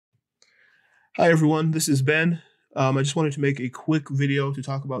Hi everyone, this is Ben. I just wanted to make a quick video to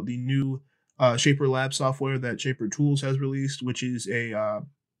talk about the new shaperlabs software that Shaper Tools has released, which is a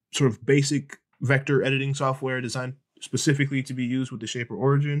sort of basic vector editing software designed specifically to be used with the Shaper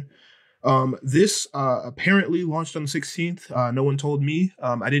origin. This apparently launched on the 16th. No one told me.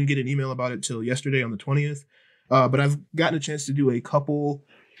 I didn't get an email about it till yesterday on the 20th. But I've gotten a chance to do a couple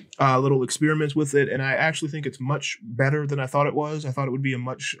little experiments with it, and I actually think it's much better than I thought it was. I thought it would be a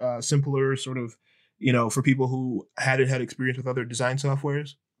much simpler sort of, for people who hadn't had experience with other design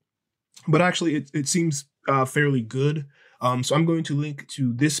softwares. But actually, it seems fairly good. So I'm going to link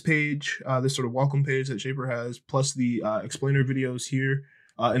to this page, this sort of welcome page that Shaper has, plus the explainer videos here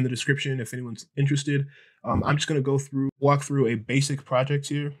in the description if anyone's interested. I'm just going to walk through a basic project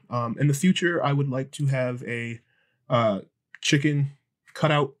here. In the future, I would like to have a chicken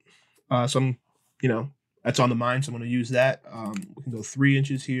cutout. Some, that's on the mind, so I'm going to use that. We can go 3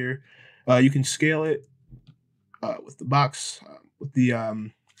 inches here. You can scale it with the box, with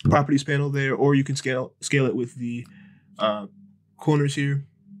the properties panel there, or you can scale it with the corners here.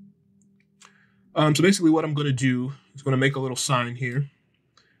 So basically what I'm going to do is going to make a little sign here.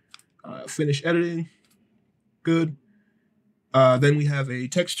 Finish editing. Good. Then we have a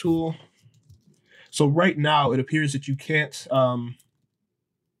text tool. So right now it appears that you can't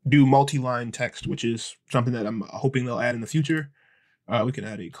do multi-line text, which is something that I'm hoping they'll add in the future. We can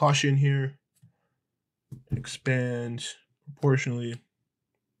add a caution here. Expand proportionally.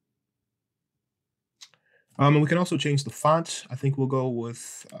 And we can also change the font. I think we'll go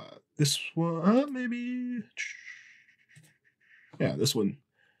with this one, maybe. Yeah, this one.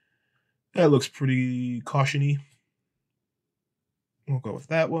 That looks pretty caution-y. We'll go with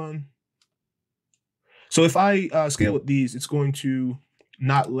that one. So if I scale with these, it's going to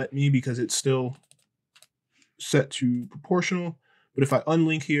not let me because it's still set to proportional. But if I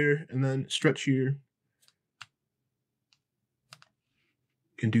unlink here and then stretch here,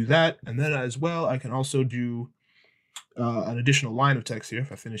 can do that. And then as well, I can also do an additional line of text here.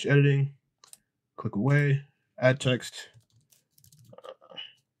 If I finish editing, click away, add text.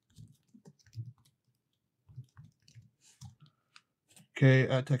 Okay,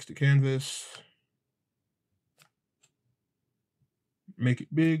 add text to canvas. Make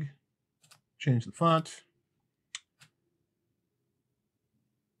it big. Change the font.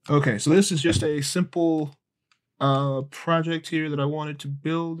 Okay, so this is just a simple project here that I wanted to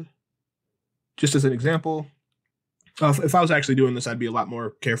build, just as an example. If I was actually doing this, I'd be a lot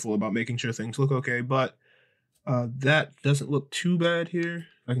more careful about making sure things look okay, but that doesn't look too bad here.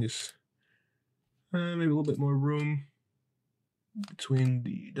 I can just maybe a little bit more room between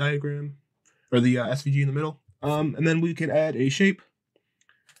the diagram, or the SVG in the middle. And then we can add a shape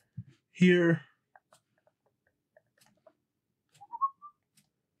here.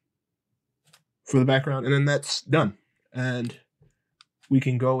 For the background, and then that's done. And we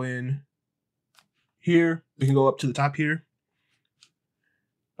can go in here. We can go up to the top here.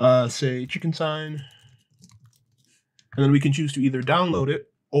 Say chicken sign. And then we can choose to either download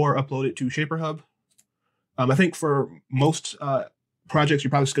it or upload it to ShaperHub. I think for most projects, you're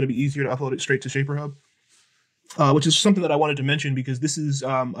probably just going to be easier to upload it straight to ShaperHub, which is something that I wanted to mention because this is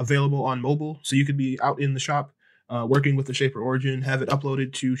available on mobile. So you could be out in the shop working with the Shaper origin, have it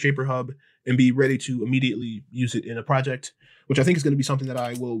uploaded to ShaperHub, and be ready to immediately use it in a project, which I think is going to be something that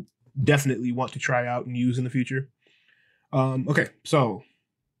I will definitely want to try out and use in the future. Okay, so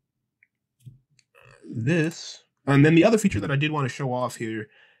this, and then the other feature that I did want to show off here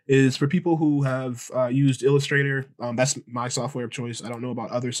is for people who have used Illustrator. That's my software of choice. I don't know about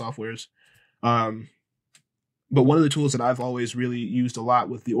other softwares. But one of the tools that I've always really used a lot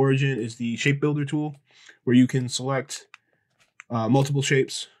with the origin is the shape builder tool, where you can select multiple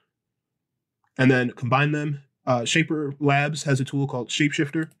shapes and then combine them. Shaper Labs has a tool called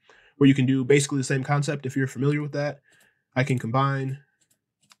Shapeshifter, where you can do basically the same concept. If you're familiar with that, I can combine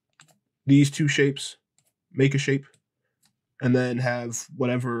these 2 shapes, make a shape, and then have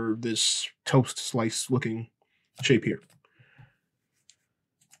whatever this toast slice looking shape here.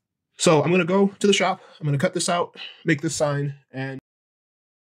 So I'm going to go to the shop. I'm going to cut this out, make this sign, and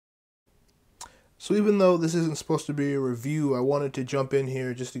so even though this isn't supposed to be a review, I wanted to jump in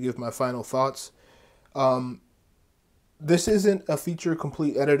here just to give my final thoughts. This isn't a feature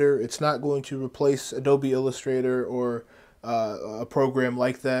complete editor. It's not going to replace Adobe Illustrator or a program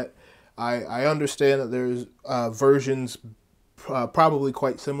like that. I understand that there's versions probably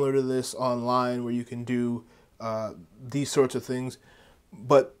quite similar to this online where you can do these sorts of things,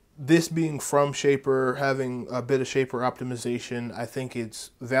 but this being from Shaper, having a bit of Shaper optimization, I think it's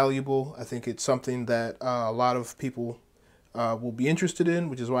valuable. I think it's something that a lot of people will be interested in,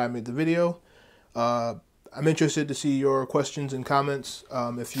 which is why I made the video. I'm interested to see your questions and comments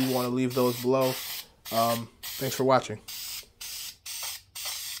if you want to leave those below. Thanks for watching.